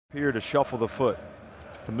Here to shuffle the foot,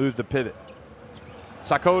 to move the pivot.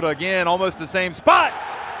 Sakota again, almost the same spot.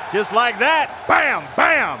 Just like that, bam,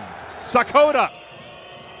 bam, Sakota.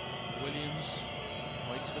 Williams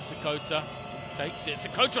waits for Sakota, takes it.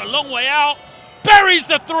 Sakota a long way out, buries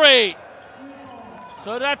the three.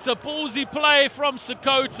 So that's a ballsy play from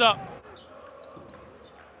Sakota.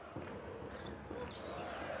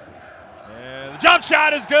 And the jump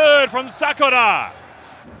shot is good from Sakota.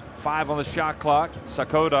 5 on the shot clock.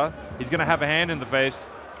 Sakota, he's going to have a hand in the face,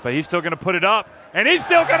 but he's still going to put it up, and he's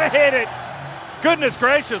still going to hit it. Goodness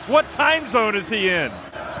gracious, what time zone is he in?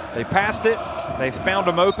 They passed it, they found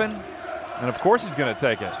him open, and of course he's going to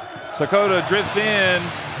take it. Sakota drifts in.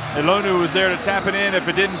 Elonu was there to tap it in if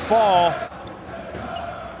it didn't fall.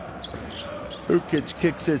 Ukic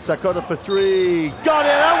kicks it, Sakota for three. Got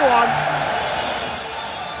it, and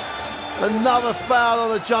one. Another foul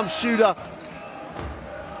on the jump shooter.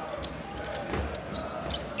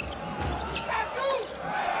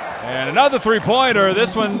 And another three-pointer,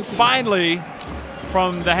 this one finally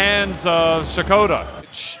from the hands of Sakota.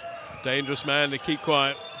 Dangerous man to keep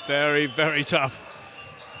quiet. Very, very tough.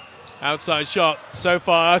 Outside shot so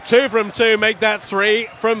far. 2 from 2, make that 3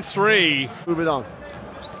 from 3. Moving on.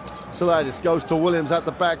 Saladis goes to Williams at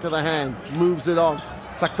the back of the hand. Moves it on.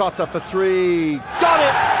 Sakota for three. Got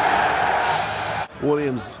it!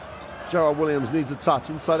 Williams. Gerald Williams needs a touch.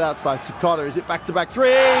 Inside, outside. Sakota, is it back-to-back threes?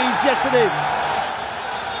 Yes, it is!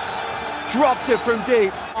 Dropped it from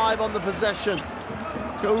deep. 5 on the possession.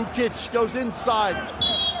 Ukic goes inside.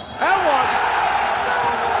 And one!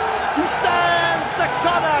 Dusan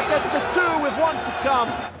Sakota gets the 2 with 1 to come.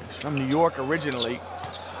 He's from New York originally.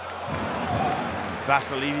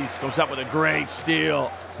 Vasilidis goes up with a great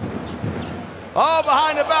steal. Oh,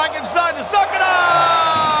 behind the back inside to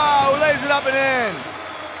Sakota! Who lays it up and in.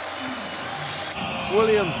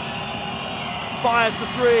 Williams fires the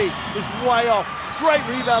 3. Is way off. Great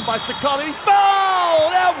rebound by Sakota. He's fouled!